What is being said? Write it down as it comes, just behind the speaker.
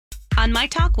on My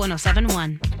Talk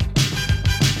 1071.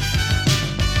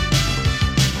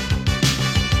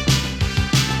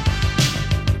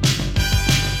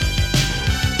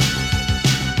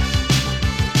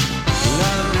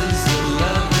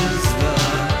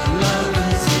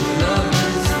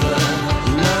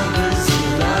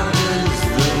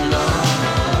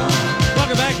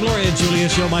 Julia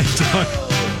Show, My Talk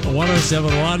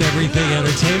 1071, Everything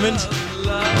Entertainment.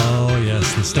 Oh,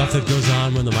 yes, the stuff that goes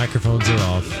on when the microphones are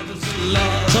off.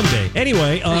 Someday.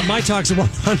 Anyway, My Talk's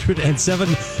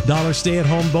 $107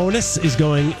 stay-at-home bonus is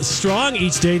going strong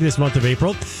each day this month of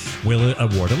April. We'll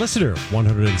award a listener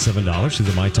 $107 through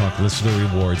the My Talk Listener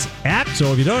Rewards app.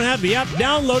 So if you don't have the app,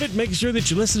 download it. Make sure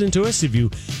that you're listening to us. If you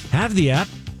have the app,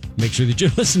 make sure that you're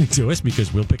listening to us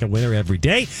because we'll pick a winner every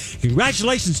day.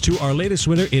 Congratulations to our latest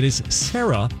winner. It is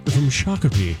Sarah from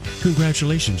Shakopee.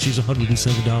 Congratulations. She's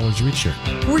 $107 richer.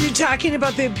 Were you talking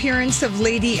about the appearance of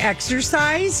Lady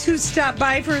Exercise, who stopped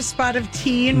by for a spot of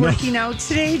tea and working out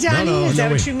today, Donnie? Is that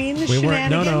what you mean? The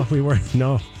shenanigans? We weren't.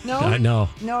 No, not we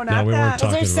that. weren't talking.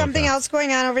 Is there something else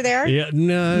going on over there? Yeah,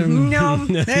 no. No,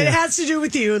 it has to do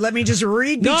with you. Let me just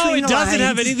read between the lines. No, it doesn't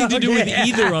have anything to do with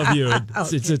either of you.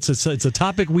 It's a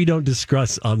topic we don't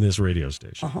discuss on this radio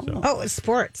station. So. Oh, it's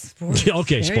sports.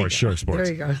 Okay, sports. Sure, sports.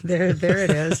 There you go. There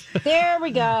it is. There we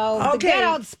go. Okay. The good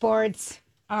old sports.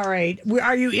 All right.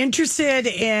 Are you interested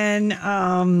in,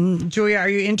 Julia, are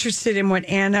you interested in what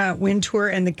Anna Wintour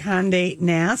and the Condé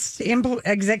Nast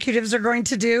executives are going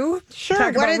to do? Sure.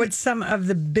 Talk about what some of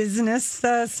the business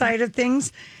side of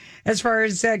things as far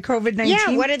as COVID-19.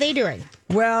 Yeah, what are they doing?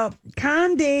 Well,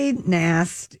 Condé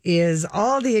Nast is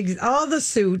all the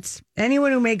suits,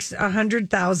 anyone who makes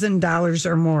 $100,000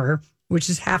 or more, which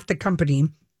is half the company,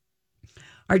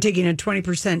 are taking a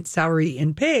 20% salary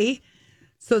in pay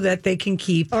so that they can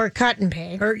keep... Or cut and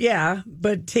pay.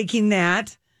 But taking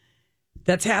that's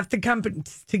half the company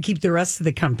to keep the rest of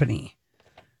the company.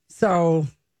 So...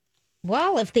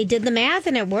 Well, if they did the math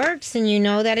and it works and you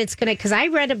know that it's going to... Because I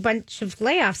read a bunch of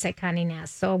layoffs at Condé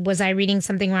Nast. So was I reading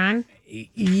something wrong?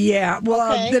 Yeah.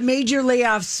 Well, the major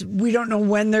layoffs, we don't know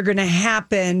when they're going to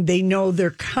happen. They know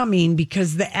they're coming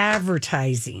because the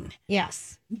advertising...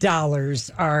 Yes.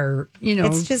 Dollars are,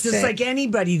 it's just like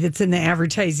anybody that's in the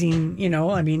advertising,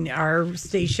 our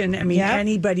station.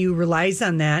 Anybody who relies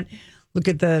on that, look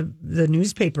at the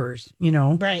newspapers,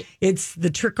 Right. It's the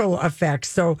trickle effect.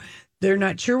 So they're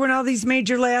not sure when all these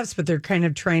major layoffs, but they're kind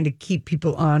of trying to keep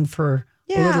people on for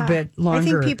a little bit longer. I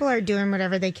think people are doing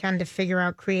whatever they can to figure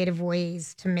out creative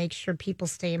ways to make sure people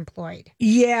stay employed.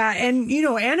 Yeah. And,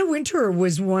 Anna Wintour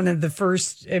was one of the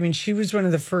first, she was one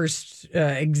of the first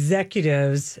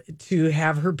executives to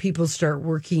have her people start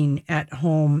working at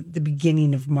home the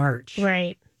beginning of March.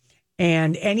 Right.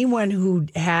 And anyone who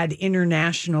had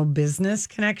international business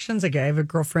connections, like I have a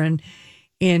girlfriend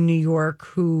in New York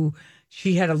who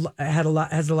she has a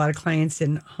lot of clients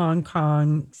in Hong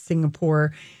Kong,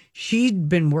 Singapore. She'd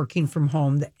been working from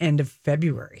home the end of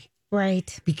February.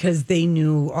 Right. Because they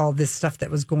knew all this stuff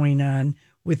that was going on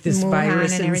with this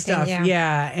virus and stuff.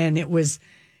 Yeah. And it was,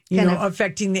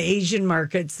 affecting the Asian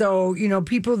market. So,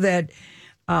 people that,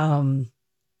 kind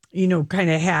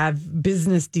of have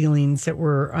business dealings that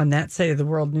were on that side of the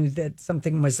world knew that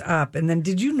something was up. And then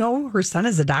did you know her son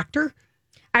is a doctor?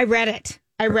 I read it.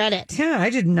 Yeah, I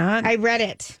did not. I read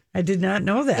it. I did not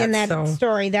know that. In that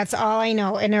story, that's all I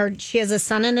know. And she has a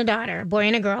son and a daughter, a boy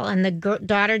and a girl. And the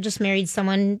daughter just married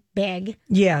someone big.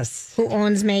 Yes. Who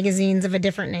owns magazines of a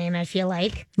different name, I feel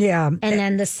like. Yeah. And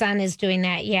then the son is doing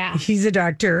that, yeah. He's a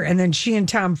doctor. And then she and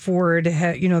Tom Ford,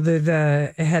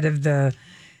 the head of the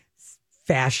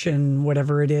fashion,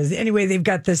 whatever it is. Anyway, they've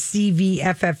got the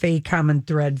CVFFA Common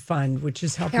Thread Fund, which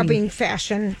is helping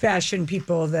fashion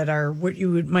people that are what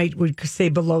you would say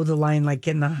below the line, like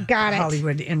in the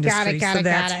Hollywood industry. So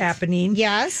that's happening.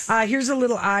 Yes. Here's a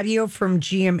little audio from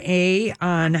GMA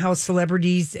on how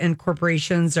celebrities and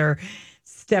corporations are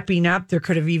stepping up. There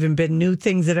could have even been new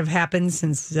things that have happened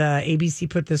since ABC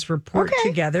put this report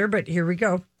together, but here we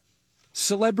go.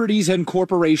 Celebrities and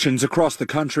corporations across the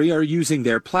country are using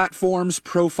their platforms,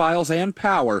 profiles, and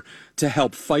power to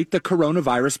help fight the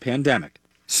coronavirus pandemic.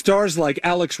 Stars like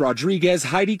Alex Rodriguez,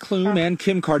 Heidi Klum, and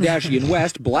Kim Kardashian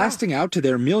West blasting out to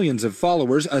their millions of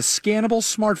followers a scannable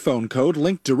smartphone code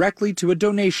linked directly to a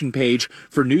donation page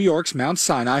for New York's Mount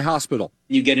Sinai Hospital.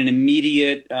 You get an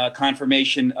immediate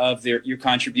confirmation of your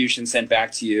contribution sent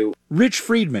back to you. Rich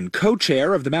Friedman,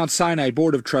 co-chair of the Mount Sinai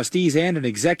Board of Trustees and an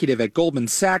executive at Goldman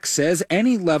Sachs, says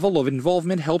any level of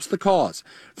involvement helps the cause,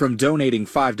 from donating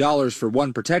 $5 for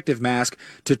one protective mask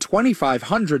to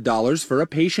 $2,500 for a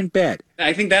patient bed.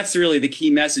 I think that's really the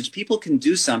key message. People can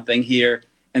do something here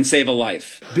and save a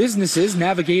life. Businesses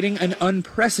navigating an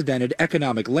unprecedented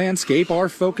economic landscape are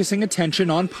focusing attention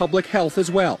on public health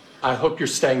as well. I hope you're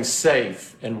staying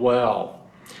safe and well.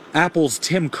 Apple's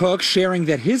Tim Cook sharing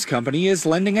that his company is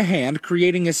lending a hand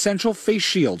creating essential face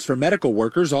shields for medical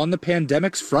workers on the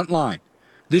pandemic's front line.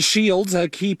 The shields, a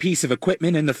key piece of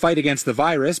equipment in the fight against the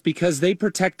virus because they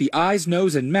protect the eyes,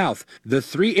 nose, and mouth, the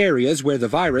 3 areas where the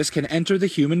virus can enter the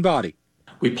human body.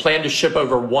 We plan to ship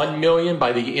over 1 million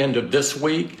by the end of this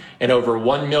week and over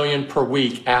 1 million per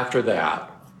week after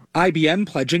that. IBM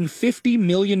pledging $50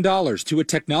 million to a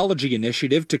technology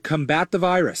initiative to combat the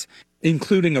virus,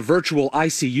 including a virtual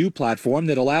ICU platform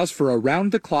that allows for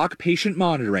around-the-clock patient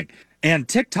monitoring, and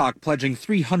TikTok pledging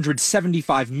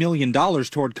 $375 million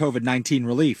toward COVID-19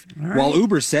 relief, while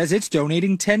Uber says it's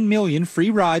donating 10 million free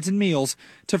rides and meals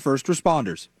to first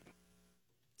responders.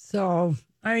 So,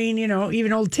 I mean,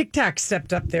 even old TikTok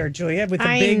stepped up there, Julia, with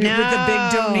a big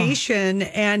donation.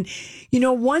 And,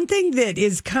 one thing that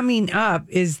is coming up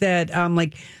is that,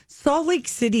 Salt Lake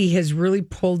City has really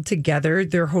pulled together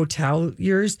their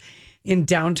hoteliers in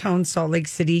downtown Salt Lake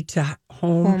City to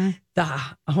home the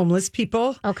homeless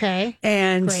people. Okay.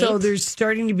 And great. so there's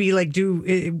starting to be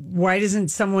why doesn't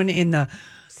someone in the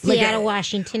Seattle,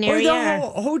 Washington area,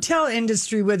 or the hotel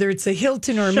industry, whether it's a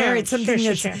Hilton or a Marriott, something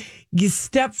you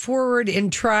step forward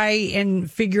and try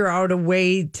and figure out a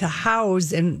way to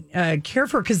house and care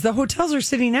for, because the hotels are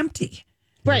sitting empty.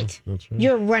 Right. That's right.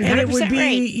 You're 100% and it would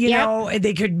be, right.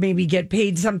 They could maybe get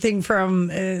paid something from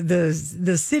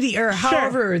the city or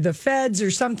however, the feds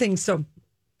or something. So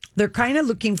they're kind of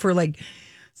looking for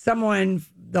someone,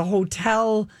 the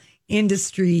hotel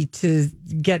industry, to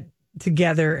get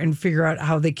together and figure out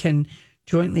how they can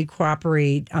jointly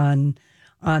cooperate on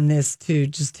this to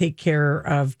just take care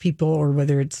of people, or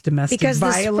whether it's domestic violence.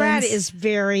 Because the spread is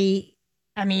very,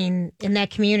 in that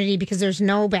community, because there's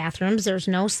no bathrooms, there's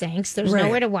no sinks, there's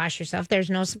nowhere to wash yourself, there's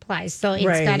no supplies. So it's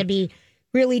got to be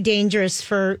really dangerous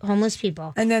for homeless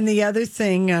people. And then the other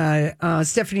thing,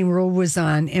 Stephanie Ruhle was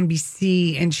on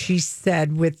NBC, and she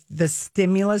said with the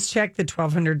stimulus check, the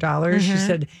 $1,200, she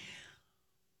said,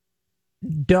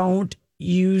 don't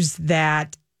use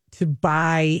that to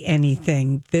buy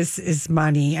anything. This is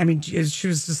money. She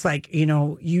was just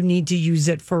you need to use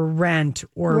it for rent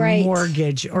or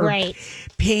mortgage or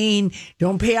paying.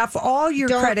 Don't pay off all your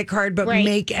credit card, but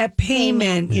make a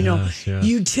payment. Yes.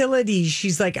 Utilities.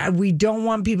 She's like, we don't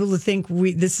want people to think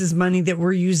this is money that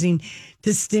we're using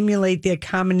to stimulate the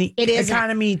economy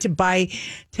to buy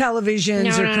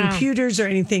televisions or computers or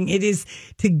anything. It is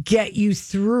to get you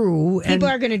through. People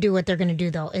are going to do what they're going to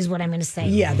do, though, is what I'm going to say.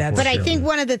 Yeah, that's But true. I think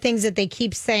one of the things that they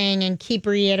keep saying and keep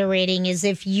reiterating is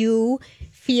if you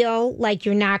feel like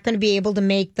you're not going to be able to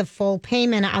make the full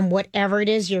payment on whatever it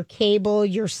is, your cable,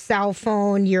 your cell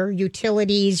phone, your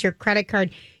utilities, your credit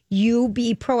card, you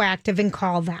be proactive and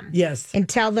call them. Yes. And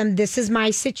tell them, this is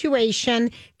my situation.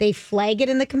 They flag it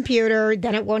in the computer.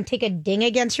 Then it won't take a ding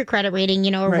against your credit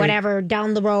rating, or whatever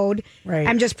down the road. Right.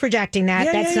 I'm just projecting that.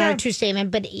 That's not a true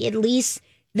statement, but at least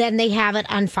then they have it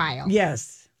on file.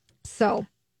 Yes. So.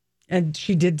 And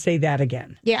she did say that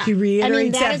again. Yeah. She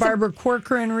reiterates that. Barbara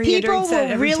Corcoran reiterates that.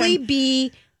 People will really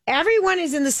be... Everyone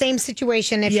is in the same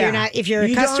situation if you're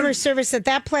a customer service at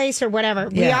that place or whatever.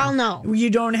 We all know. You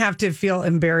don't have to feel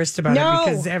embarrassed about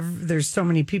it because there's so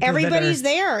many people. Everybody's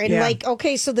there. And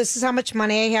okay, so this is how much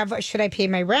money I have. Should I pay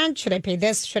my rent? Should I pay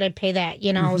this? Should I pay that?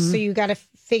 So you got to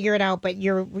figure it out, but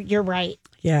you're right.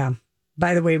 Yeah.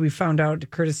 By the way, we found out,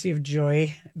 courtesy of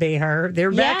Joy Behar,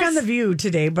 they're back on The View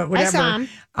today, but whatever. I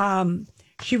saw 'em.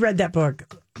 She read that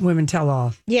book, Women Tell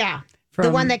All. Yeah. The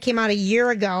one that came out a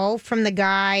year ago from the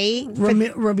guy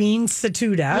Ramin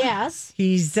Satuda. Yes,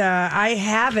 he's. I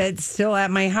have it still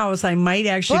at my house. I might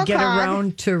actually get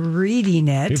around to reading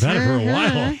it. You've had it for a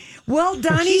while. Well,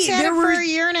 Donnie, she's had it for a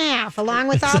year and a half, along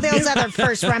with all those other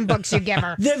first run books you give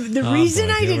her. The reason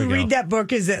I didn't read that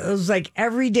book is it was like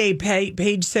every day,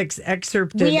 page 6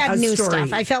 excerpted. We had new story.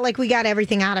 stuff. I felt like we got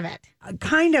everything out of it.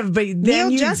 Kind of, but then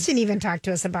Neil Justin even talked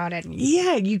to us about it.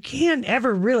 Yeah, you can't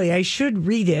ever really. I should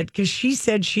read it because she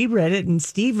said she read it and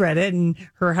Steve read it and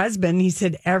her husband. He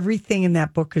said everything in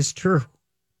that book is true.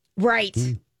 Right.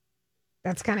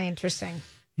 That's kind of interesting.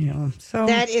 So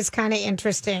that is kind of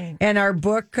interesting. And our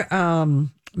book,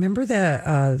 remember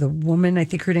the woman? I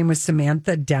think her name was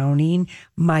Samantha Downing,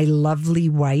 My Lovely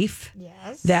Wife.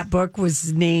 Yes, that book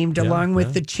was named along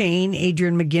with The Chain,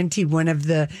 Adrian McGinty, one of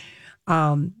the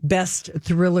best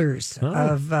thrillers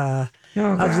of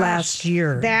last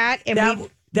year.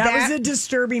 That was a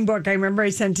disturbing book. I remember I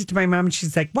sent it to my mom and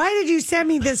she's like, why did you send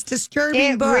me this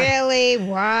disturbing book? It really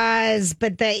was.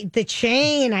 But the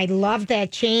chain, I loved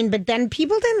that chain. But then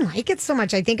people didn't like it so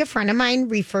much. I think a friend of mine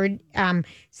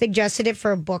suggested it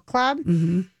for a book club.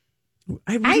 Mm-hmm.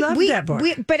 I loved that book.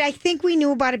 But I think we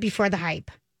knew about it before the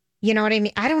hype. You know what I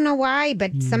mean? I don't know why,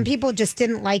 but some people just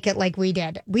didn't like it like we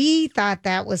did. We thought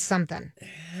that was something.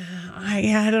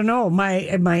 I don't know. My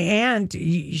aunt,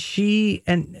 she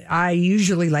and I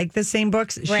usually like the same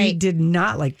books. Right. She did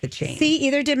not like the chain. See,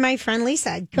 either did my friend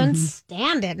Lisa. I couldn't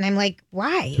stand it. And I'm like,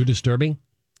 why? Too disturbing?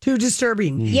 Too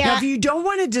disturbing. Yeah. Now, if you don't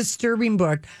want a disturbing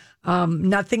book,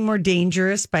 Nothing More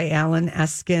Dangerous by Alan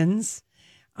Eskins.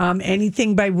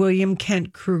 Anything by William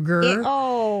Kent Kruger.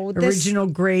 Original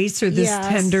Grace or This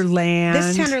Tender Land.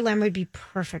 This Tender Land would be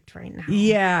perfect right now.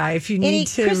 Yeah, if you need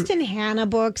to. Kristen Hanna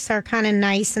books are kind of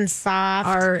nice and soft.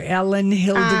 Our Ellen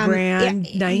Hildebrand,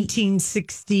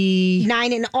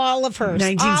 1969, and all of hers.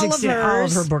 1960, all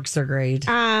of her books are great.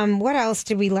 What else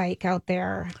do we like out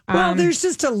there? Well, there's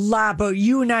just a lot, but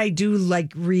you and I do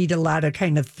read a lot of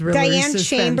kind of thrillers. Diane suspense.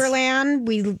 Chamberlain,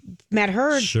 we met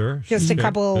her just a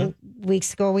couple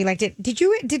weeks ago. We liked it.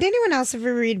 Did anyone else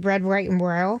ever read Red, White, and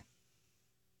Royal?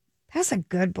 That's a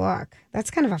good book. That's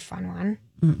kind of a fun one.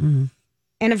 Mm-mm.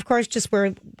 And of course, just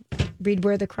read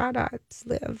Where the Crawdads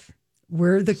Live.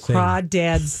 Where the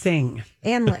Crawdads Sing.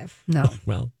 And live. No.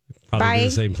 Well, probably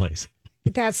the same place.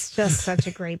 That's just such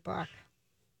a great book.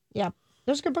 Yep.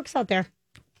 There's good books out there.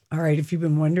 All right. If you've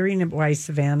been wondering why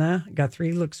Savannah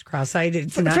Guthrie looks cross-eyed,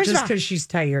 it's not just because she's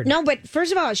tired. No, but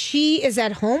first of all, she is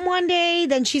at home one day,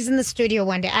 then she's in the studio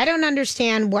one day. I don't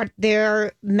understand what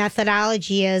their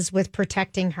methodology is with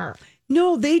protecting her.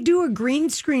 No, they do a green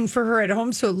screen for her at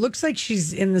home, so it looks like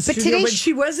she's in the studio. But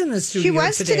she was in the studio. She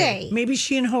was today. Maybe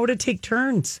she and Hoda take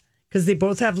turns because they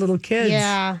both have little kids.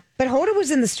 Yeah, but Hoda was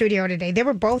in the studio today. They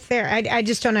were both there. I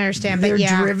just don't understand. They're but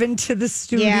yeah, driven to the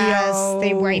studio. Yes,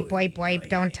 they wipe,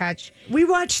 don't touch. We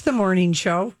watched the morning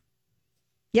show.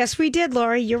 Yes, we did,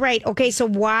 Lori. You're right. Okay, so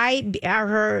why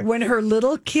are when her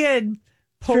little kid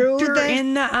poked her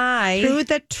in the eye through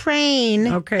the train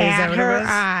at her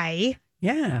eye?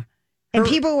 Yeah. And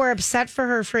people were upset for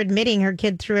her for admitting her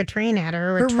kid threw a train at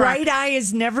her. Her right eye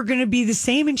is never going to be the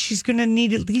same, and she's going to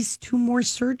need at least 2 more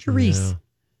surgeries.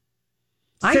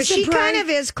 Yeah. So she kind of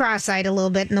is cross-eyed a little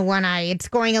bit in the one eye. It's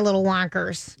going a little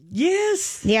wonkers.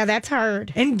 Yes. Yeah, that's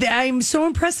hard. And I'm so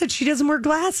impressed that she doesn't wear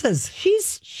glasses.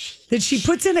 That she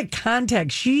puts in a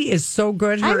contact. She is so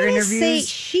good in her interviews. Say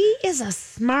she is a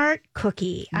smart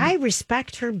cookie. I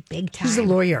respect her big time. She's a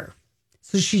lawyer.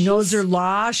 So she knows her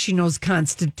law. She knows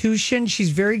Constitution.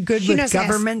 She's very good with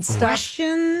government stuff.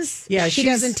 Questions. Yeah, she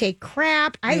doesn't take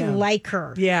crap. I like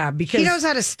her. Yeah, because she knows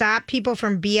how to stop people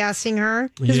from BSing her.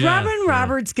 Because Robin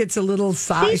Roberts gets a little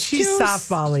soft. She's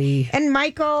softball-y. And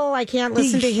Michael, I can't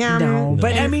listen to him. No,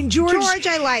 but I mean George,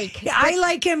 I like. I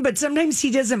like him, but sometimes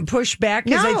he doesn't push back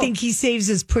because I think he saves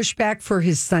his pushback for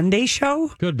his Sunday show.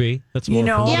 Could be. That's more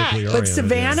politically oriented. But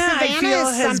Savannah, I feel,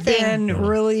 has been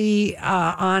really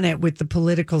on it with the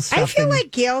political stuff. I feel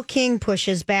like Gayle King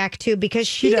pushes back too because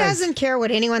she doesn't care what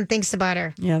anyone thinks about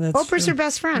her. Yeah, that's Oprah's true. her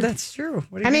best friend. That's true.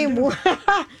 What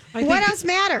else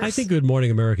matters? I think Good Morning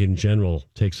America in general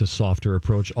takes a softer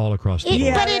approach all across the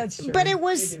board. But it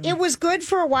was good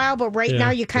for a while. But right now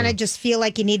you kind of just feel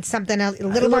like you need something a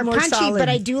little more punchy. Solid. But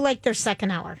I do like their second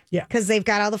hour. Yeah, because they've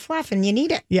got all the fluff and you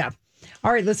need it. Yeah.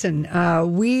 All right, listen.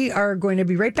 We are going to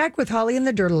be right back with Holly and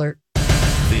the Dirt Alert.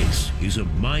 This is a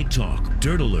My Talk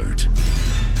Dirt Alert.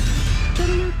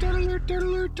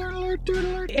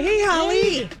 Hey,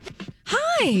 Holly.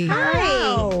 Hi.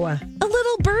 Wow. A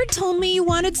little bird told me you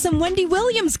wanted some Wendy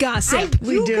Williams gossip.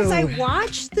 We do. Because I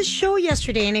watched the show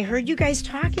yesterday and I heard you guys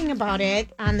talking about it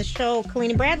on the show,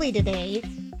 Colleen and Bradley today,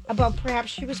 about perhaps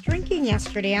she was drinking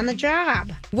yesterday on the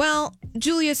job. Well,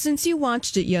 Julia, since you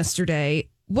watched it yesterday,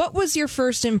 what was your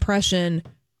first impression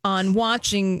on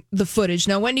watching the footage?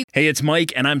 Now, Wendy. Hey, it's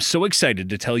Mike, and I'm so excited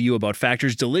to tell you about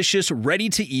Factor's delicious,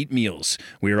 ready-to-eat meals.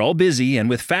 We are all busy, and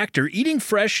with Factor, eating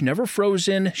fresh, never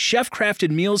frozen,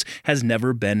 chef-crafted meals has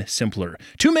never been simpler.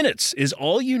 2 minutes is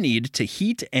all you need to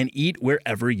heat and eat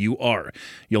wherever you are.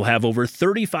 You'll have over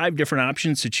 35 different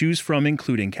options to choose from,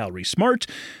 including Calorie Smart,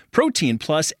 Protein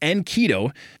Plus, and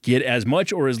Keto. Get as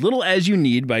much or as little as you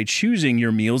need by choosing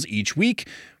your meals each week.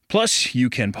 Plus, you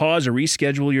can pause or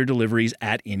reschedule your deliveries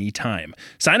at any time.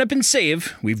 Sign up and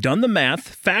save. We've done the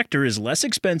math. Factor is less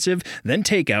expensive than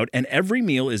takeout, and every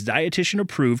meal is dietitian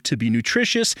approved to be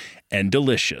nutritious and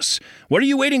delicious. What are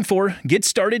you waiting for? Get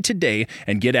started today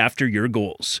and get after your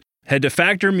goals. Head to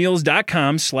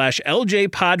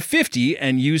factormeals.com/LJPod50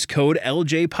 and use code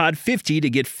LJPod50 to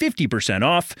get 50%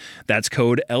 off. That's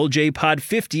code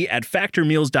LJPod50 at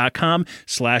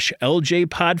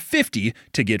factormeals.com/LJPod50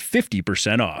 to get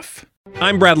 50% off.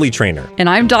 I'm Bradley Trainer. And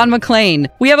I'm Don McClain.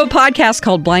 We have a podcast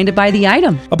called Blinded by the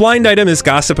Item. A blind item is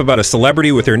gossip about a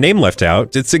celebrity with their name left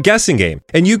out. It's a guessing game,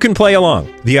 and you can play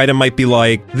along. The item might be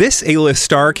like, this A-list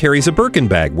star carries a Birkin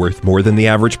bag worth more than the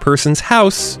average person's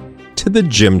house to the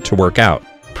gym to work out.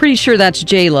 Pretty sure that's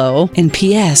J-Lo. And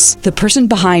P.S. the person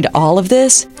behind all of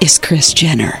this is Kris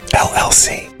Jenner,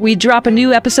 LLC. We drop a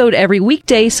new episode every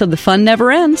weekday so the fun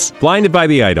never ends. Blinded by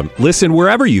the Item. Listen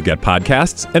wherever you get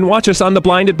podcasts and watch us on the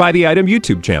Blinded by the Item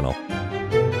YouTube channel.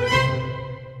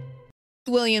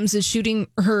 Williams is shooting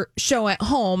her show at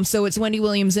home, so it's Wendy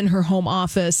Williams in her home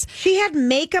office. She had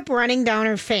makeup running down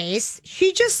her face.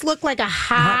 She just looked like a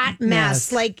hot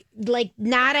mess, like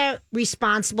not a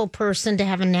responsible person to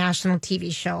have a national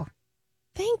TV show.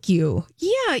 Thank you.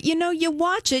 Yeah, you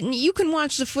watch it and you can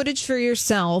watch the footage for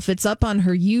yourself. It's up on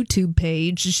her YouTube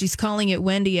page. She's calling it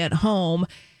Wendy at Home.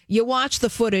 You watch the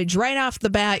footage right off the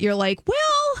bat. You're like,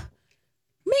 well,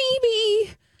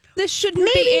 maybe this shouldn't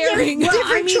be airing.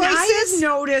 I have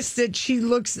noticed that she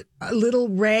looks a little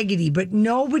raggedy, but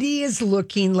nobody is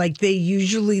looking like they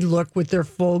usually look with their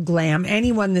full glam.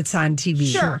 Anyone that's on TV.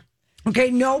 Sure.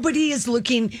 Okay, nobody is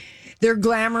looking their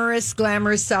glamorous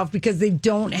self because they're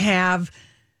doing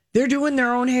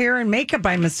their own hair and makeup,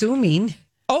 I'm assuming.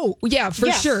 Oh, yeah, for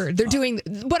sure. They're doing,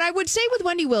 but I would say with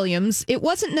Wendy Williams, it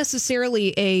wasn't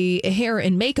necessarily a hair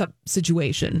and makeup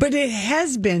situation. But it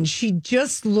has been. She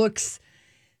just looks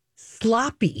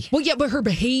sloppy. Well, yeah, but her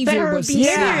behavior was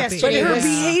sloppy. But her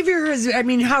behavior is,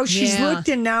 how she's looked,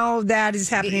 and now that is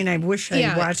happening. I wish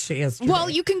I watched it yesterday. Well,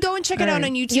 you can go and check it out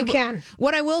on YouTube. You can.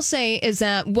 What I will say is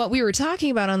that what we were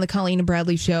talking about on the Colleen and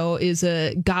Bradley show is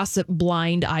a gossip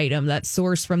blind item that's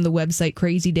sourced from the website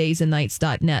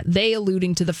crazydaysandnights.net. They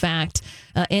alluding to the fact,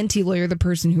 NT Lawyer, the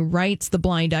person who writes the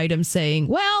blind item, saying,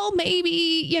 well,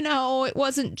 maybe, it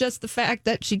wasn't just the fact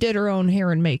that she did her own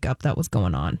hair and makeup that was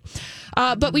going on.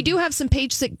 But we do have some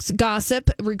Page 6 gossip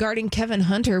regarding Kevin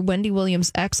Hunter, Wendy Williams'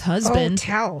 ex-husband. Oh,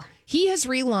 tell. He has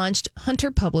relaunched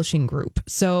Hunter Publishing Group.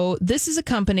 So this is a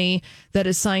company that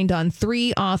has signed on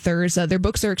 3 authors. Their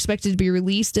books are expected to be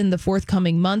released in the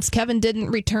forthcoming months. Kevin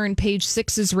didn't return Page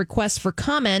 6's request for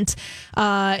comment.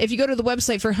 If you go to the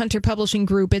website for Hunter Publishing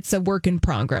Group, it's a work in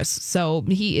progress. So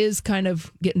he is kind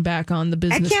of getting back on the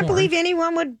business. I can't believe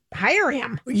anyone would hire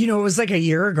him. It was like a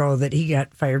year ago that he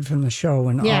got fired from the show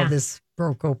and all this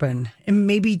broke open. And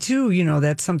maybe too,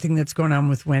 that's something that's going on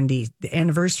with Wendy. The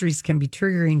anniversaries can be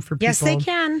triggering for people. Yes, they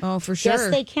can. Oh, for sure.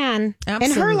 Yes, they can. Absolutely.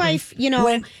 And her life,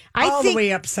 went all the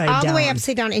way upside down. All the way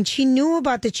upside down. And she knew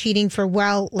about the cheating for,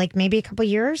 maybe a couple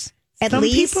years. At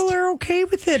least. Some people are okay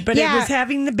with it, but it was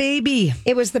having the baby.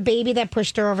 It was the baby that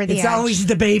pushed her over the edge. It's always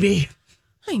the baby.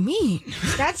 I mean,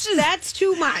 that's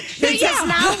too much. Now,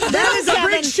 that is a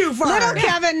bridge too far. Little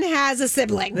Kevin has a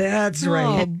sibling. That's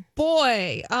right. Oh,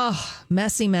 boy. Oh,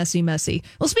 messy. Well,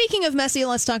 speaking of messy,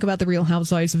 let's talk about the Real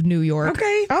Housewives of New York.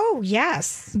 Okay. Oh,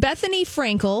 yes. Bethany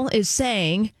Frankel is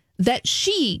saying that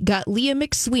she got Leah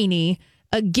McSweeney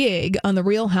a gig on the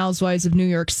Real Housewives of New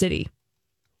York City.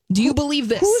 Do you believe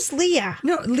this? Who's Leah?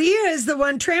 No, Leah is the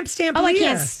one, tramp stamp Leah. I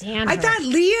can't stand her. I thought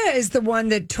Leah is the one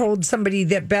that told somebody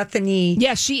that Bethany...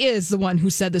 Yeah, she is the one who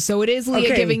said this. So it is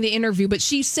Leah giving the interview, but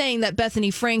she's saying that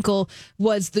Bethany Frankel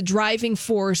was the driving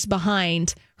force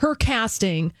behind her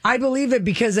casting. I believe it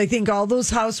because I think all those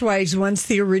housewives, once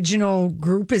the original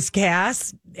group is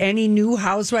cast, any new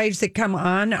housewives that come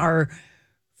on are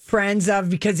friends of,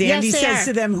 because Andy says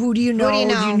to them, who do you know?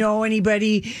 Do you know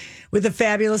anybody with a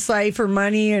fabulous life or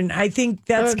money? And I think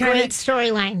that's kind of great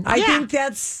storyline. I think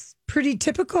that's pretty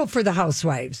typical for the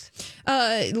housewives.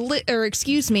 She's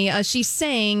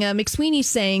saying, McSweeney's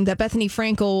saying that Bethany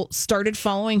Frankel started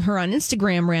following her on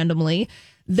Instagram randomly.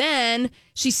 Then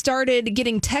she started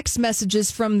getting text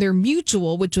messages from their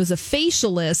mutual, which was a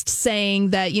facialist,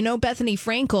 saying that, Bethany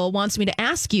Frankel wants me to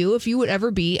ask you if you would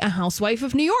ever be a housewife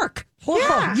of New York.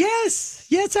 Yeah. Yes,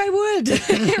 I would.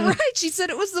 Right. She said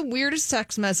it was the weirdest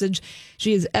text message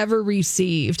she has ever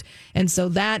received. And so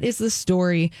that is the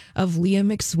story of Leah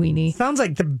McSweeney. Sounds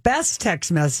like the best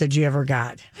text message you ever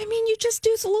got. I mean, you just do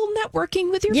a little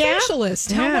networking with your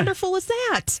facialist. How wonderful is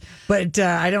that? But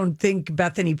I don't think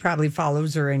Bethany probably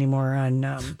follows her anymore on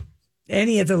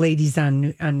any of the ladies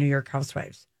on New York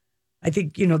Housewives. I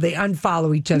think, they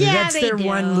unfollow each other. Yeah, that's their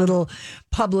one little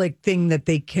public thing that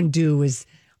they can do is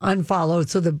unfollow.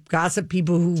 So the gossip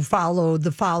people who follow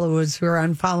the followers who are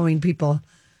unfollowing people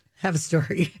Have a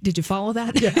story. Did you follow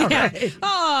that? Yeah,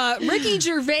 right. Ricky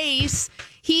Gervais,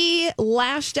 he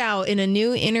lashed out in a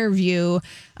new interview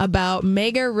about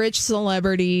mega rich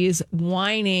celebrities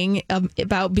whining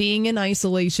about being in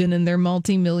isolation in their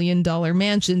multi-million-dollar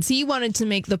mansions. He wanted to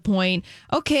make the point,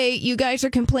 okay, you guys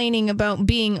are complaining about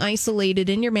being isolated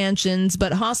in your mansions,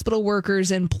 but hospital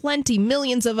workers and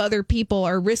millions of other people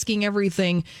are risking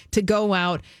everything to go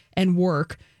out and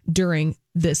work during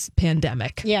this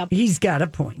pandemic. Yeah. He's got a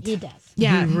point. He does.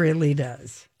 Yeah. He really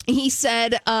does. He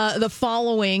said the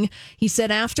following. He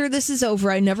said, after this is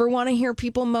over, I never want to hear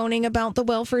people moaning about the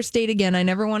welfare state again. I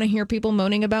never want to hear people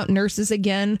moaning about nurses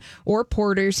again or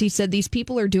porters. He said these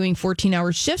people are doing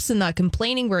 14-hour shifts and not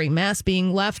complaining, wearing masks,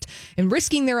 being left and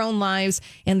risking their own lives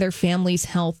and their family's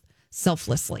health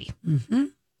selflessly. Mm-hmm.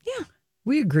 Yeah.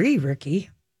 We agree, Ricky.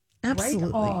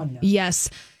 Absolutely. Right on. Yes.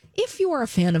 If you are a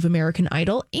fan of American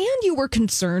Idol and you were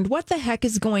concerned what the heck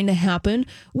is going to happen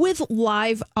with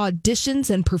live auditions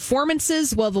and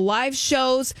performances, well, the live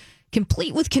shows,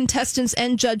 complete with contestants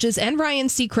and judges and Ryan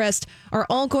Seacrest, are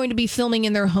all going to be filming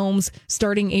in their homes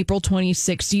starting April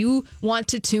 26th. Do you want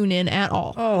to tune in at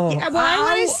all? Oh, yeah, well, I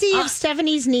want to see if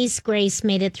Stephanie's niece, Grace,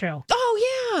 made it through.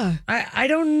 Oh, yeah. I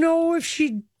don't know if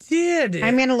she did.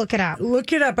 I'm going to look it up.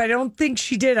 Look it up. I don't think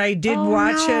she did. I did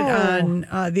watch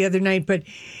it on the other night, but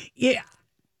yeah,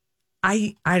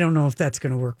 I don't know if that's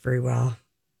going to work very well.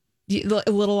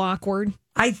 A little awkward.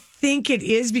 I think it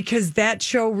is because that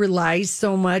show relies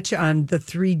so much on the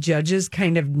three judges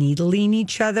kind of needling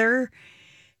each other.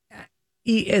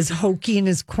 As hokey and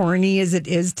as corny as it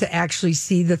is to actually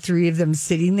see the three of them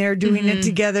sitting there doing it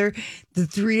together, the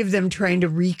three of them trying to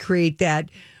recreate that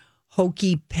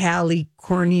hokey, pally,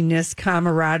 corniness,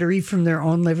 camaraderie from their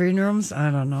own living rooms.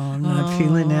 I don't know. I'm not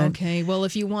feeling it. Okay. Well,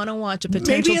 if you want to watch a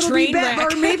potential maybe train wreck.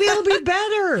 or maybe it'll be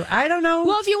better. I don't know.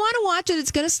 Well, if you want to watch it,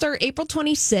 it's going to start April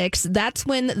 26th. That's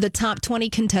when the top 20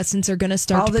 contestants are going to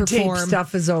start to perform. All the tape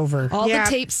stuff is over. All the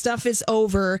tape stuff is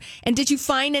over. And did you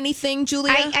find anything,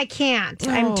 Julia? I can't.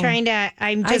 I'm trying to.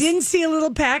 I didn't see a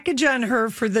little package on her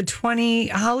for the 20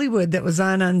 Hollywood that was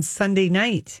on Sunday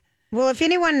night. Well, if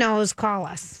anyone knows, call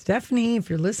us. Stephanie, if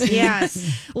you're listening.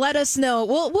 Yes. Let us know.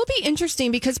 Well, it will be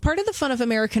interesting because part of the fun of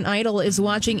American Idol is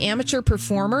watching amateur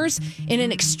performers in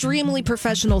an extremely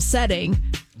professional setting.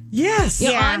 Yes.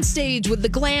 On stage with the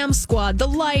glam squad, the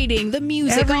lighting, the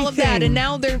music, all of that. And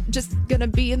now they're just going to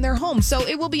be in their home. So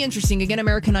it will be interesting. Again,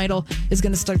 American Idol is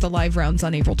going to start the live rounds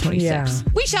on April 26th.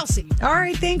 Yeah. We shall see. All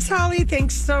right. Thanks, Holly.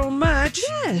 Thanks so much.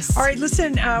 Yes. All right.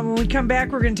 Listen, when we come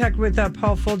back, we're going to talk with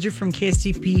Paul Folger from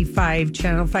KSTP 5,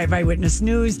 Channel 5 Eyewitness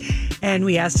News. And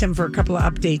we asked him for a couple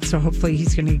of updates. So hopefully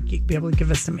he's going to be able to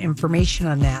give us some information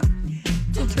on that.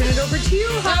 We'll turn it over to you,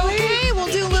 Holly. Okay,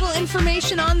 we'll do a little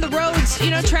information on the roads.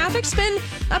 You know, traffic's been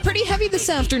pretty heavy this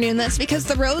afternoon. That's because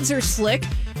the roads are slick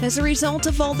as a result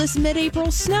of all this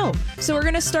mid-April snow. So we're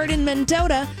going to start in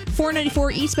Mendota,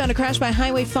 494 eastbound, a crash by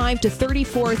Highway 5 to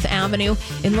 34th Avenue.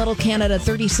 In Little Canada,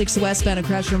 36 westbound, a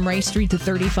crash from Rice Street to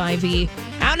 35E.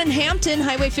 Out in Hampton,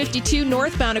 Highway 52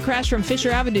 northbound, a crash from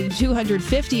Fisher Avenue to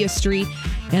 250th Street.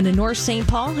 And in North St.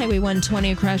 Paul, Highway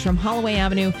 120, a crash from Holloway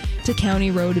Avenue to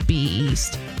County Road B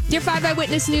East. Your 5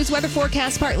 Eyewitness News weather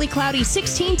forecast, partly cloudy,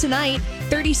 16 tonight,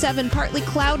 37 partly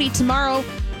cloudy tomorrow.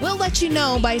 We'll let you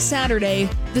know by Saturday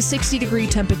the 60-degree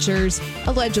temperatures,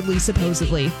 allegedly,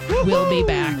 supposedly, will be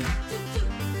back.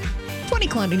 20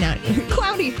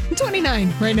 cloudy,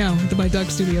 29 right now at the My Dog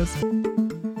Studios.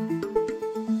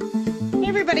 Hey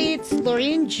everybody, it's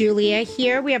Lori and Julia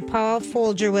here. We have Paul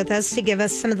Folger with us to give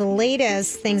us some of the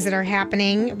latest things that are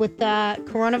happening with the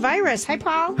coronavirus. Hi,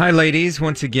 Paul. Hi, ladies.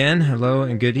 Once again, hello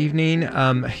and good evening.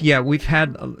 We've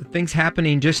had things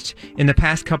happening just in the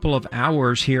past couple of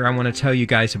hours here I want to tell you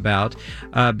guys about.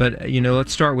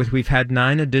 Let's start with we've had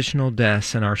 9 additional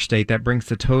deaths in our state. That brings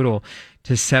the total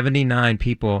to 79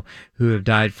 people who have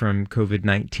died from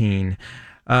COVID-19.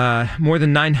 More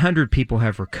than 900 people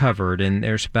have recovered, and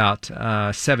there's about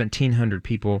 1,700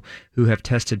 people who have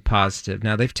tested positive.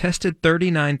 Now, they've tested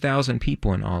 39,000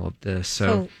 people in all of this.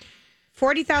 So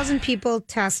 40,000 people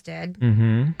tested.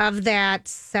 Of that,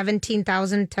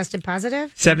 17,000 tested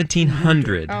positive?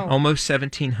 1,700. Almost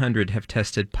 1,700 have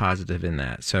tested positive in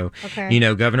that. So,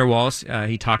 Governor Walz,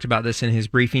 he talked about this in his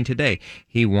briefing today.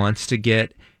 He wants to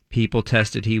get people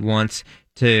tested. He wants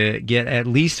to get at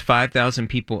least 5,000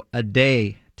 people a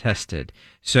day tested.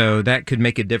 So that could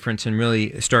make a difference and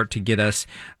really start to get us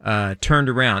turned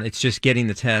around. It's just getting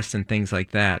the tests and things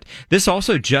like that. This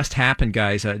also just happened,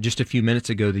 guys, just a few minutes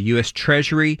ago. The U.S.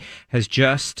 Treasury has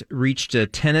just reached a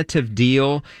tentative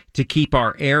deal to keep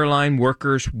our airline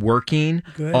workers working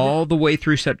all the way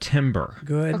through September.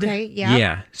 Good. Okay, yeah.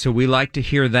 Yeah, so we like to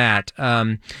hear that.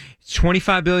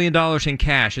 $25 billion in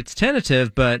cash. It's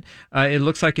tentative, but it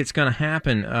looks like it's going to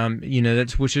happen.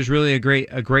 Which is really a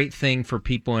great thing for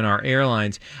people in our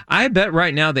airlines. I bet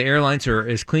right now the airlines are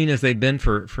as clean as they've been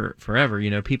for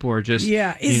forever. People are just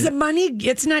the money?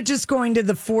 It's not just going to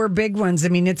the four big ones. I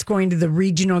mean, it's going to the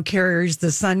regional carriers,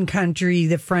 the Sun Country,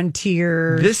 the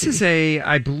Frontier. This is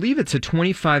I believe it's a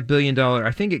 $25 billion.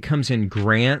 I think it comes in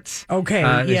grants. Okay,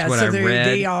 so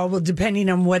they all will, depending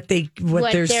on what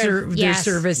their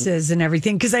service is and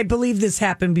everything, because I believe this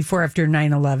happened before after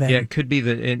 9/11. Yeah, it could be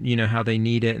how they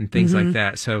need it and things like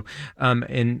that. So,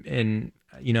 I'm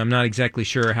not exactly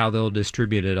sure how they'll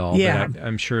distribute it all, but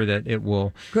I'm sure that it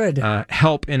will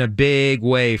help in a big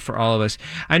way for all of us.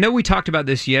 I know we talked about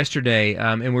this yesterday,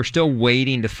 and we're still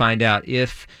waiting to find out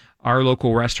if our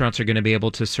local restaurants are going to be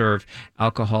able to serve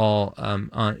alcohol.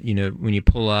 When you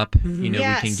pull up,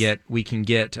 yes. we can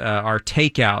get our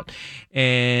takeout.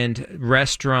 And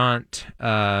restaurant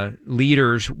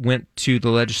leaders went to the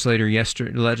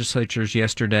legislatures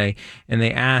yesterday, and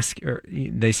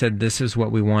they said, "This is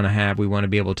what we want to have. We want to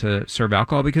be able to serve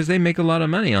alcohol because they make a lot of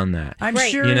money on that. I'm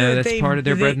sure that's part of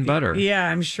their bread and butter."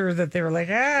 Yeah, I'm sure that they were like,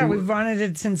 we've wanted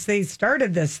it since they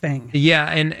started this thing. Yeah,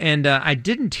 and I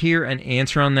didn't hear an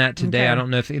answer on that today. Okay. I don't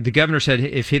know if the governor said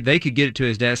if they could get it to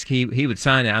his desk, he would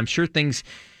sign it. I'm sure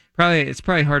it's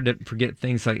probably hard to forget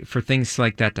things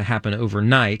like that to happen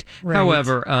overnight. Right.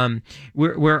 However,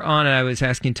 we're on it. I was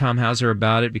asking Tom Hauser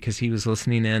about it because he was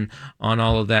listening in on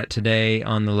all of that today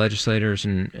on the legislators,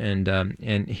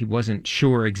 and he wasn't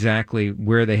sure exactly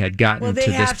where they had gotten to this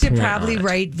point. Well, they have to probably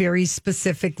write very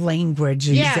specific language.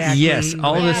 Yes. Exactly. Yes,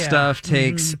 all this stuff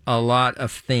takes a lot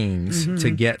of things to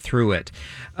get through it.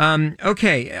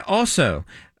 Okay, also...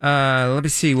 let me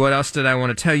see. What else did I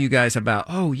want to tell you guys about?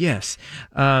 Oh, yes.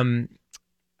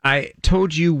 I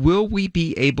told you, will we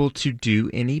be able to do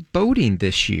any boating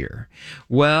this year?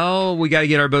 Well, we got to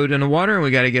get our boat in the water and we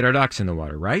got to get our docks in the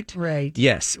water, right? Right.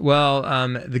 Yes. Well,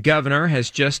 the governor has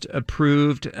just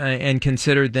approved and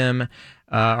considered them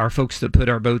our folks that put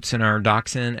our boats and our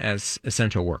docks in as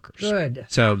essential workers. Good.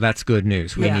 So that's good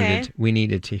news. We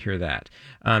needed to hear that.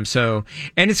 And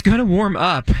it's going to warm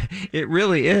up. It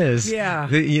really is. Yeah.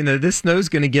 This snow's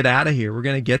going to get out of here. We're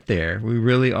going to get there. We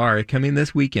really are. Coming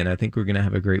this weekend, I think we're going to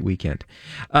have a great weekend.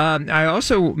 I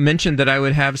also mentioned that I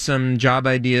would have some job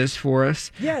ideas for us.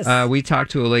 Yes. We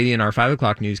talked to a lady in our 5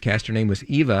 o'clock newscast. Her name was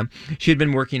Eva. She had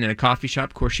been working in a coffee shop.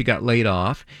 Of course, she got laid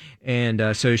off.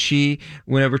 And so she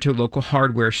went over to a local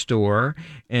hardware store.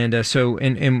 And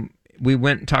and we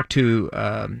went and talked to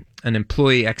an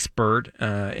employee expert,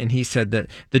 and he said that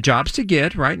the jobs to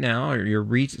get right now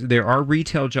there are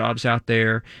retail jobs out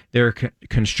there, there are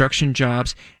construction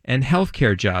jobs, and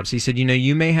healthcare jobs. He said,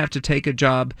 you may have to take a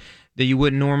job that you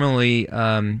wouldn't normally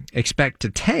expect to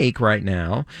take right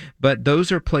now, but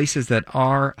those are places that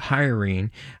are hiring.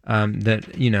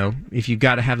 If you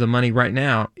got to have the money right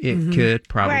now, it could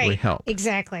probably help.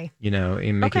 Exactly.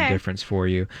 And make a difference for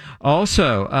you.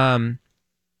 Also,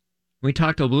 we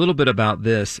talked a little bit about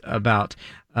this, about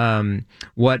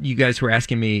what you guys were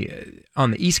asking me on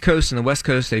the East Coast and the West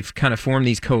Coast. They've kind of formed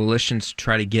these coalitions to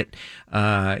try to get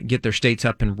their states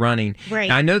up and running. Right.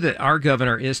 Now, I know that our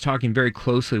governor is talking very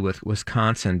closely with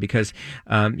Wisconsin because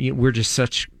we're just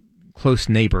such close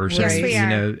neighbors. Yes, we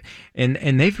are.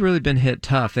 And they've really been hit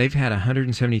tough. They've had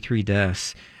 173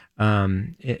 deaths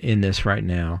in this right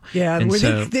now. Yeah, and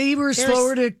they were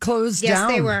slower to close down. Yes,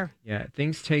 they were. Yeah,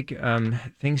 things take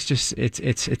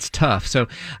it's tough. So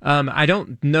I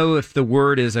don't know if the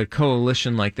word is a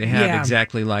coalition like they have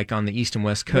exactly like on the East and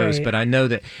West Coast, but I know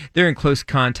that they're in close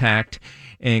contact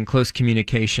and close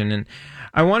communication. And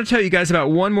I want to tell you guys about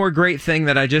one more great thing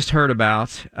that I just heard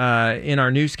about in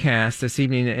our newscast this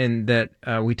evening, and that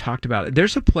we talked about.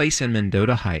 There's a place in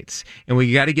Mendota Heights, and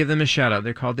we got to give them a shout out.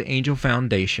 They're called the Angel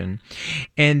Foundation,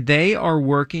 and they are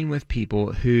working with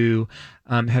people who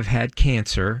have had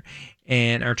cancer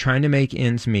and are trying to make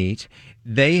ends meet.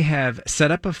 They have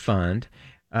set up a fund.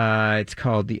 It's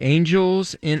called the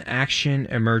Angels in Action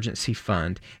Emergency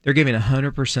Fund. They're giving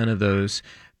 100% of those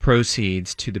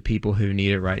proceeds to the people who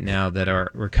need it right now that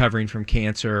are recovering from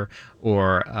cancer,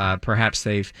 or perhaps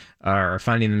are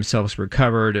finding themselves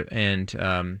recovered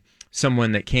and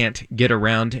someone that can't get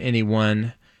around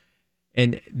anyone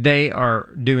And they are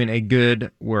doing a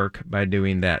good work by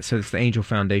doing that. So it's the Angel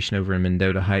Foundation over in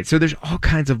Mendota Heights. So there's all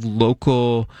kinds of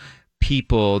local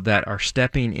people that are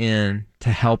stepping in to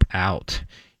help out.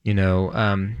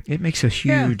 It makes a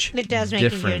huge it does make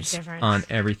difference a huge difference on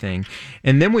everything.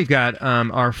 And then we've got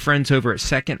our friends over at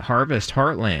Second Harvest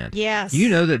Heartland. Yes. You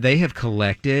know that they have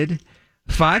collected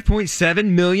 5.7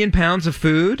 million pounds of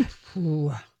food?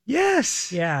 Ooh.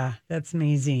 Yes. Yeah, that's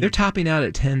amazing. They're topping out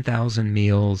at 10,000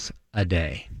 meals a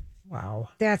day. Wow.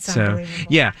 That's unbelievable.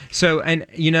 Yeah. So, and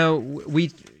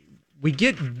we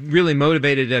get really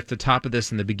motivated at the top of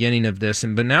this and the beginning of this,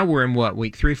 but now we're in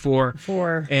week 3, 4?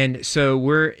 4. And so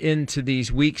we're into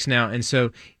these weeks now, and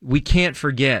so we can't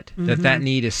forget that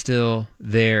need is still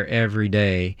there every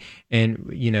day. And,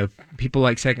 people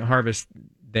like Second Harvest,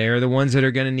 they're the ones that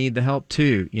are going to need the help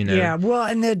too, Yeah, well,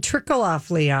 and the trickle-off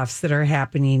layoffs that are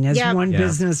happening as one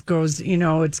business goes,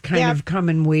 it's kind of come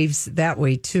in waves that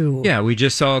way too. Yeah, we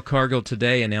just saw Cargill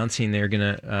today announcing they're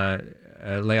going to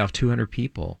lay off 200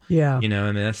 people. Yeah.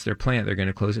 And that's their plant. They're going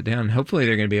to close it down. Hopefully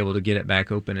they're going to be able to get it back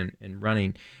open and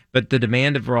running. But the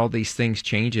demand of all these things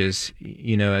changes,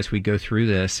 as we go through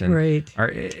this. And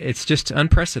it's just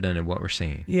unprecedented what we're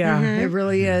seeing. Yeah, it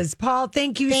really is. Paul,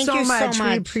 thank you so much.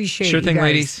 We appreciate it. Sure thing, guys.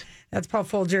 ladies. That's Paul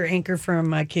Folger, anchor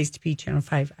from KSTP Channel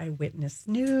 5 Eyewitness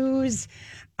News.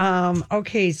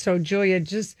 Okay, so Julia,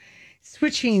 just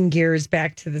switching gears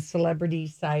back to the celebrity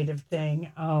side of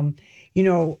thing.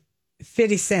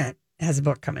 50 Cent has a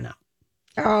book coming out.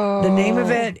 Oh. The name of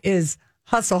it is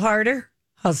Hustle Harder,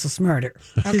 Hustle Smarter.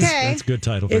 Okay. That's a good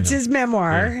title for It's him. his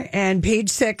memoir, and Page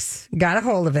Six got a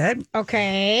hold of it.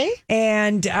 Okay.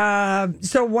 And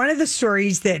so one of the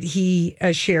stories that he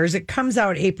shares, it comes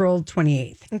out April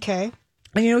 28th. Okay.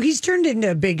 And, he's turned into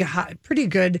a big, pretty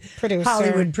good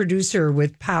Hollywood producer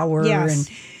with Power and,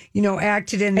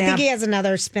 acted in that. I think he has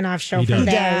another spin-off show from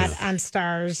that on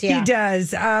Stars. Yeah. He does.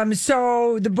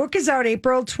 So the book is out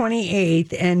April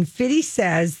 28th, and Fitty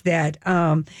says that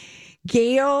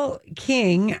Gayle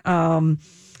King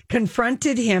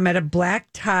confronted him at a black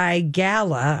tie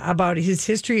gala about his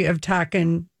history of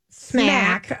talking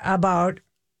smack about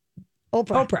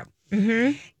Oprah.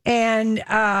 Mm-hmm.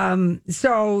 And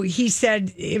so he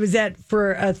said it was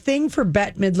for a thing for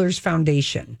Bette Midler's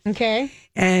foundation. Okay.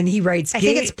 And he writes, I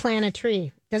think it's Plant a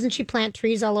Tree. Doesn't she plant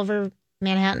trees all over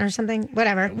Manhattan or something?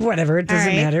 Whatever. It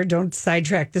doesn't matter. Don't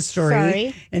sidetrack the story.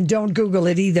 Sorry. And don't Google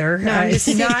it either. No, it's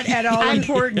not at all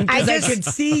important because I could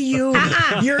see your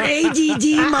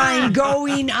ADD mind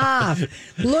going off.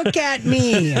 Look at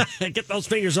me. Get those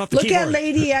fingers off the Look keyboard. at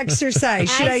Lady Exercise.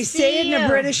 Should I say it in a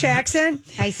British accent?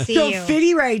 I see so you.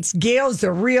 Fitty writes, Gayle's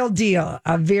the real deal.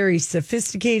 A very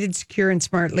sophisticated, secure, and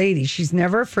smart lady. She's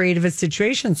never afraid of a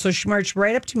situation. So she marched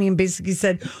right up to me and basically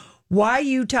said, why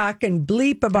you talking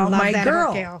bleep about my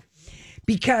girl?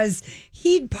 Because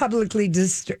he'd publicly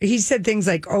he said things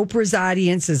like Oprah's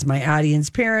audience is my audience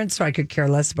parents, so I could care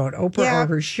less about Oprah or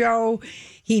her show.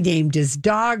 He named his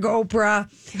dog Oprah.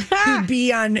 He'd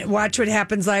be on Watch What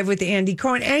Happens Live with Andy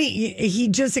Cohen. And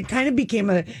it kind of became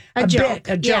a joke.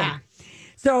 Yeah.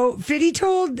 So Fitty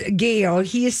told Gayle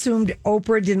he assumed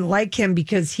Oprah didn't like him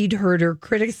because he'd heard her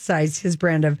criticize his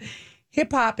brand of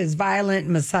hip hop is violent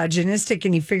and misogynistic,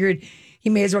 and he figured he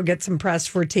may as well get some press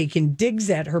for taking digs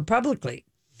at her publicly.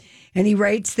 And he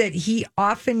writes that he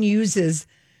often uses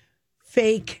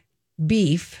fake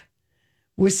beef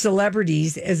with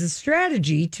celebrities as a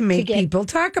strategy to make people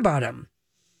talk about him.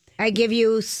 I give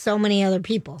you so many other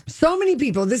people. So many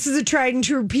people. This is a tried and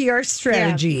true PR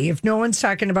strategy. Yeah. If no one's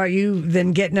talking about you,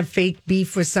 then getting a fake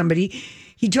beef with somebody.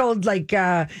 He told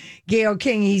Gayle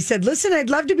King, he said, listen, I'd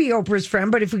love to be Oprah's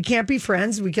friend, but if we can't be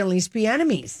friends, we can at least be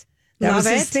enemies. That was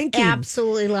his thinking.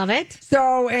 Absolutely love it.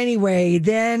 So anyway,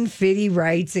 then Fitty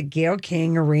writes that Gayle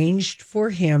King arranged for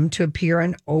him to appear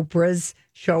on Oprah's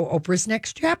show, Oprah's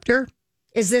Next Chapter.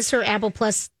 Is this her Apple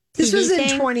Plus TV This was thing?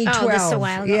 in 2012. Oh, this is a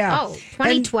while ago. Yeah. Oh,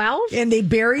 2012? And they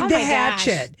buried the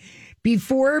hatchet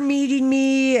before meeting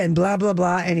me and blah, blah,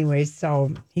 blah. Anyway,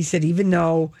 so he said, even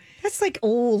though... That's like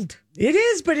old. It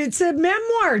is, but it's a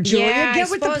memoir, Julia. Yeah,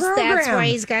 Get with the program. That's why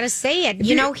he's got to say it.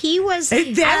 He was... I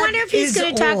wonder if he's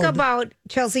going to talk about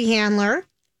Chelsea Handler.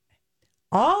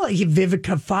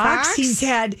 Vivica Fox. He's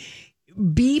had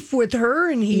beef with her,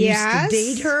 and he used to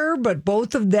date her, but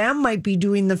both of them might be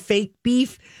doing the fake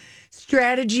beef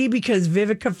strategy because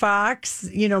Vivica Fox,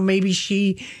 maybe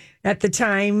she... At the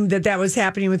time that was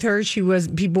happening with her,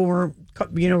 people were,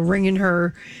 ringing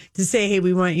her to say, hey,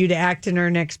 we want you to act in our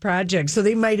next project. So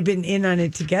they might have been in on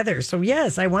it together. So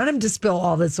yes, I want him to spill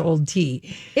all this old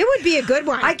tea. It would be a good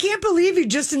one. I can't believe you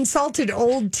just insulted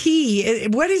old tea.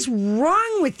 What is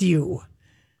wrong with you?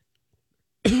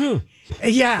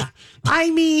 Yeah. I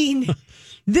mean,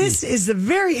 this is the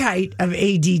very height of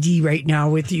ADD right now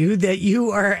with you, that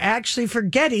you are actually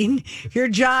forgetting your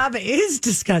job is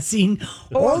discussing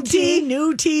old tea,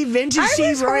 new tea, vintage tea,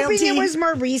 I was royalty. hoping it was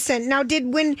more recent. Now,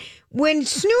 when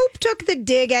Snoop took the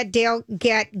dig at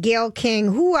Gayle King,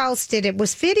 who else did it?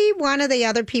 Was Fitty one of the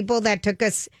other people that took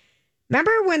us?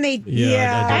 Remember when they?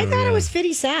 Yeah, I thought it was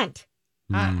 50 Cent.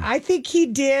 I think he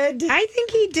did. I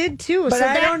think he did too. But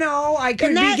I don't know. I could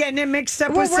be getting it mixed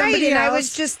up with somebody else. And I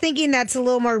was just thinking that's a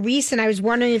little more recent. I was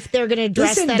wondering if they're going to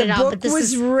address Listen, that the at all. book But this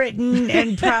was is written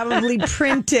and probably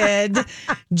printed,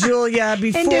 Julia,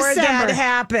 before that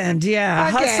happened. Yeah.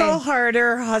 Okay. Hustle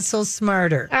harder, hustle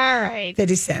smarter. All right.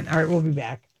 50 Cent. All right, we'll be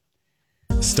back.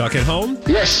 Stuck at home?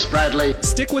 Yes, Bradley.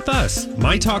 Stick with us.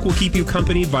 My Talk will keep you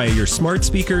company via your smart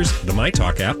speakers, the My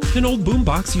Talk app, an old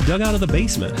boombox you dug out of the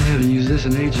basement. I haven't used this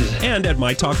in ages. And at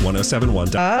MyTalk1071.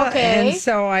 Okay. And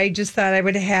so I just thought I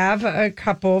would have a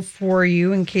couple for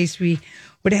you in case we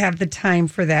would have the time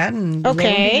for that. And lo and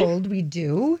behold, we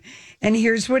do. And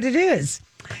here's what it is.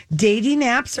 Dating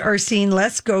apps are seeing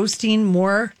less ghosting,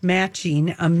 more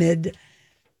matching amid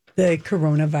the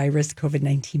coronavirus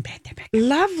COVID-19 pandemic.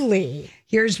 Lovely.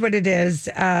 Here's what it is.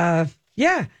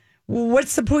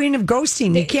 What's the point of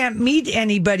ghosting? You can't meet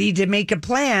anybody to make a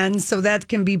plan, so that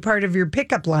can be part of your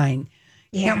pickup line.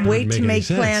 Can't wait to make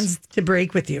plans to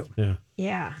break with you.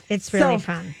 Yeah, it's really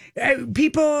fun.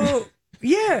 People,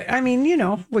 I mean,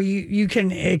 you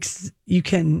can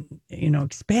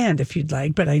expand if you'd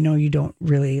like, but I know you don't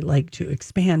really like to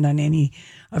expand on any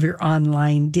of your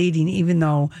online dating, even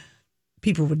though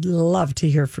people would love to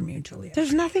hear from you, Julia.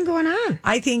 There's nothing going on.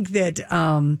 I think that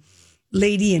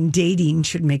Lady in Dating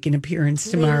should make an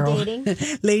appearance tomorrow.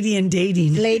 Lady in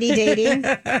Dating. Lady dating.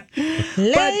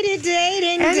 Lady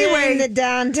dating anyway, in the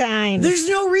downtime. There's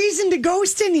no reason to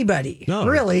ghost anybody. No,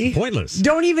 really. Pointless.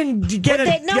 Don't even get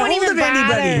hold of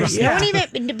anybody.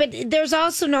 Yeah. But there's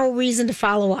also no reason to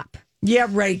follow up. Yeah,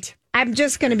 right. I'm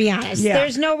just going to be honest. Yeah.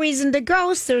 There's no reason to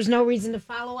ghost. There's no reason to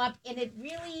follow up. And it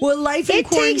really... it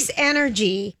takes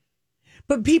energy.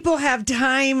 But people have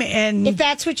time, and if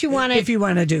that's what you want to... If you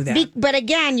want to do that. But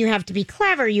again, you have to be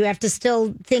clever. You have to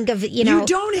still think of, You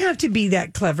don't have to be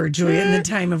that clever, Julia, in the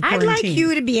time of quarantine. I'd like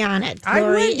you to be on it,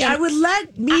 Lori. I would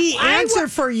let me answer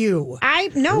for you.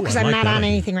 No, because I'm not on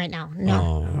anything right now.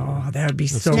 No. Oh, that would be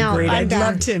so great. I'd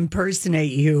love to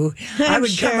impersonate you. I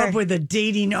would come up with a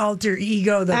dating alter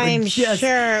ego that would just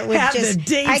have the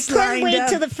dates I couldn't wait up.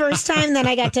 till the first time that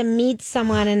I got to meet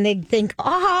someone and they'd think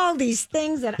all these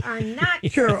things that are not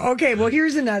true. Okay, well,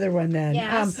 here's another one then.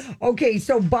 Yes. Okay,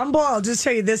 so Bumble, I'll just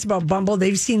tell you this about Bumble.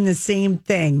 They've seen the same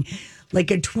thing,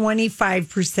 like a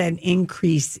 25%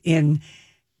 increase in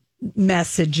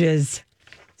messages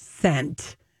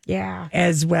sent. Yeah.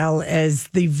 As well as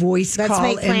the voice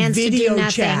call and video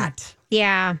chat.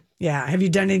 Yeah. Yeah. Have you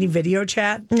done any video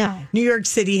chat? No. New York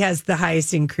City has the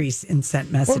highest increase in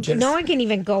sent messages. Well, no one can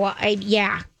even go.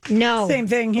 No. Same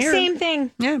thing here. Same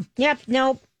thing. Yeah. Yep.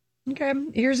 Nope. Okay.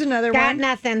 Here's another Got one.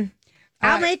 nothing.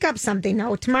 I'll make up something.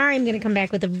 No, tomorrow I'm going to come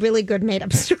back with a really good made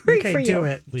up story for you. Do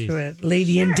it. Do it.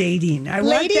 Lady in Dating. I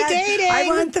Lady want that.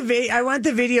 dating. I want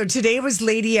the video. Today was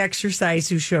Lady Exercise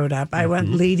who showed up. I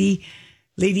want Lady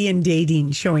in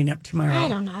Dating showing up tomorrow. I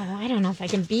don't know. I don't know if I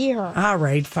can be her. All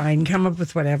right, fine. Come up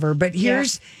with whatever. But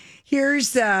here's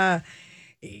this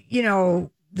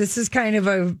is kind of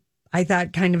a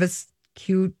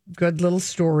cute, good little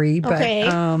story.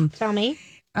 But tell me.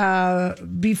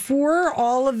 Before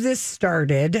all of this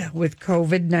started with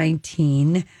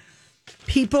COVID-19,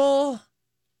 people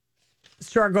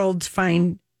struggled to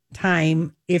find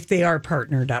time if they are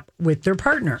partnered up with their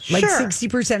partner. Like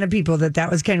 60% of people that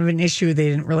was kind of an issue. They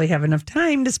didn't really have enough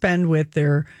time to spend with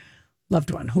their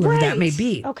loved one, whoever that may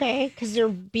be. Okay, because they're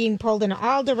being pulled in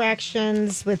all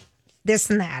directions with this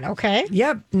and that. Okay.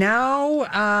 Yep. Now,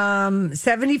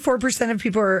 74% of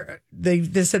people they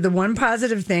said the one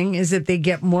positive thing is that they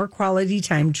get more quality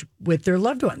time with their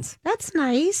loved ones. That's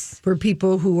nice. For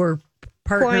people who are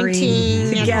partnering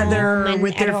together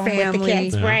with their family. With the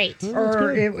kids. Yeah. Right.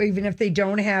 Or even if they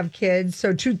don't have kids.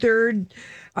 So 2/3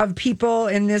 of people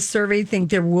in this survey think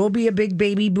there will be a big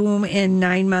baby boom in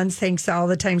 9 months thanks to all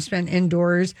the time spent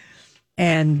indoors.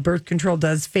 And birth control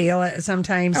does fail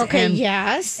sometimes. Okay,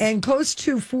 yes. And close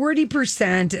to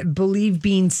 40% believe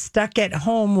being stuck at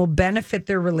home will benefit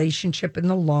their relationship in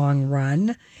the long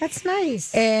run. That's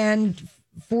nice. And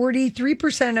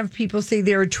 43% of people say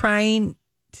they're trying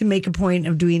to make a point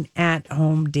of doing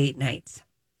at-home date nights.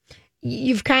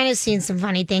 You've kind of seen some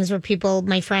funny things where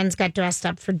my friends got dressed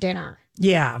up for dinner.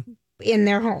 Yeah. In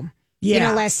their home.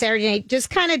 Yeah. Last Saturday night, just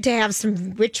kind of to have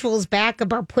some rituals back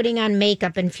about putting on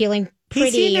makeup and feeling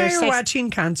Casey and I are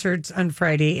watching concerts on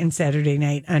Friday and Saturday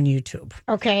night on YouTube.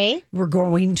 Okay. We're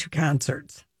going to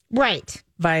concerts. Right.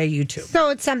 Via YouTube. So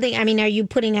it's something, I mean, are you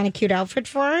putting on a cute outfit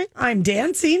for it? I'm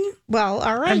dancing. Well,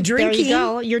 all right. I'm drinking. There you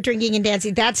go. You're drinking and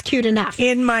dancing. That's cute enough.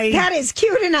 That is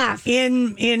cute enough.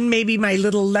 In maybe my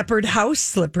little leopard house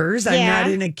slippers. I'm not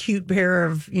in a cute pair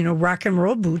of, rock and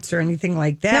roll boots or anything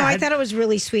like that. No, I thought it was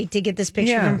really sweet to get this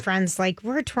picture from friends. Like,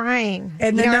 we're trying.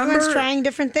 And everyone's trying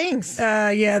different things.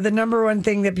 The number one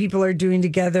thing that people are doing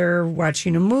together,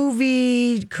 watching a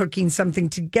movie, cooking something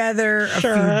together, a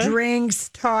few drinks,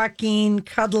 talking,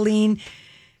 cuddling,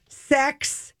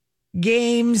 sex,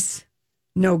 games,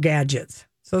 no gadgets.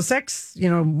 So sex,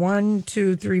 1,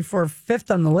 2, 3, 4,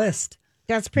 fifth on the list.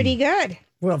 That's pretty good.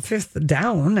 Well, fifth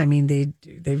down. I mean,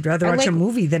 they'd rather watch a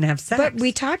movie than have sex. But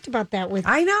we talked about that with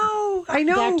I know.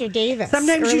 Dr. Davis.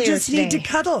 Sometimes you just need to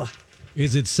cuddle.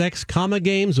 Is it sex,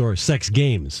 games or sex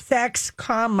games? Sex,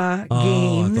 games.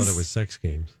 Oh, I thought it was sex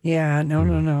games. Yeah, no.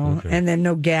 Okay. And then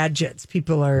no gadgets.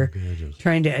 People are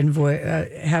trying to have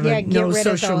no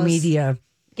social media.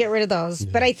 Get rid of those.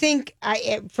 But I think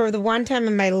for the one time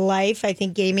in my life, I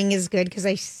think gaming is good because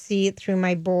I see it through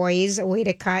my boys, a way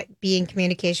to be in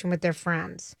communication with their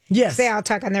friends. Yes. They all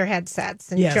talk on their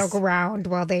headsets and joke around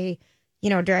while they,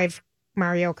 drive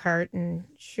Mario Kart and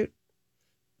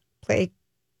play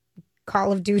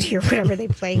Call of Duty or whatever they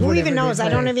play. Who even knows? I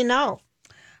don't even know.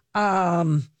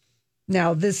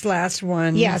 Now, this last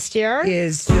one dear.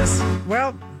 Is just,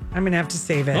 I'm going to have to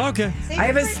save it. Okay. I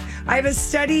have a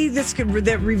study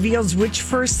that reveals which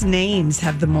first names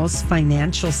have the most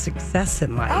financial success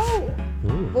in life. Oh.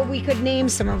 Well, we could name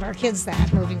some of our kids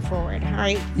that moving forward. All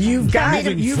right. You've got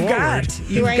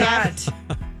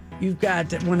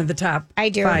one of the top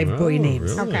 5 boy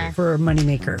names for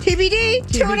Moneymaker.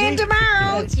 TBD. Tune in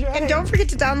tomorrow. Right. And don't forget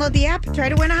to download the app and try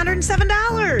to win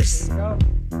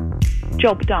 $107.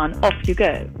 Job done. Off you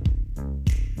go.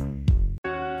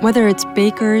 Whether it's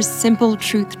Baker's Simple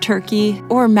Truth Turkey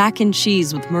or mac and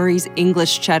cheese with Murray's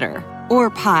English Cheddar or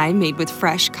pie made with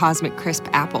fresh Cosmic Crisp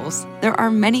apples, there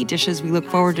are many dishes we look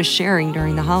forward to sharing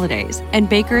during the holidays. And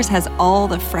Baker's has all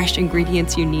the fresh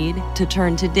ingredients you need to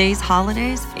turn today's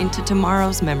holidays into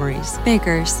tomorrow's memories.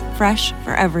 Baker's, fresh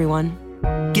for everyone.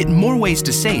 Get more ways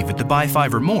to save at the Buy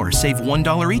 5 or More Save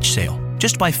 $1 each sale.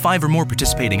 Just buy 5 or more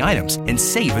participating items and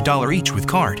save $1 each with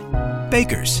card.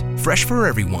 Baker's, fresh for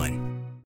everyone.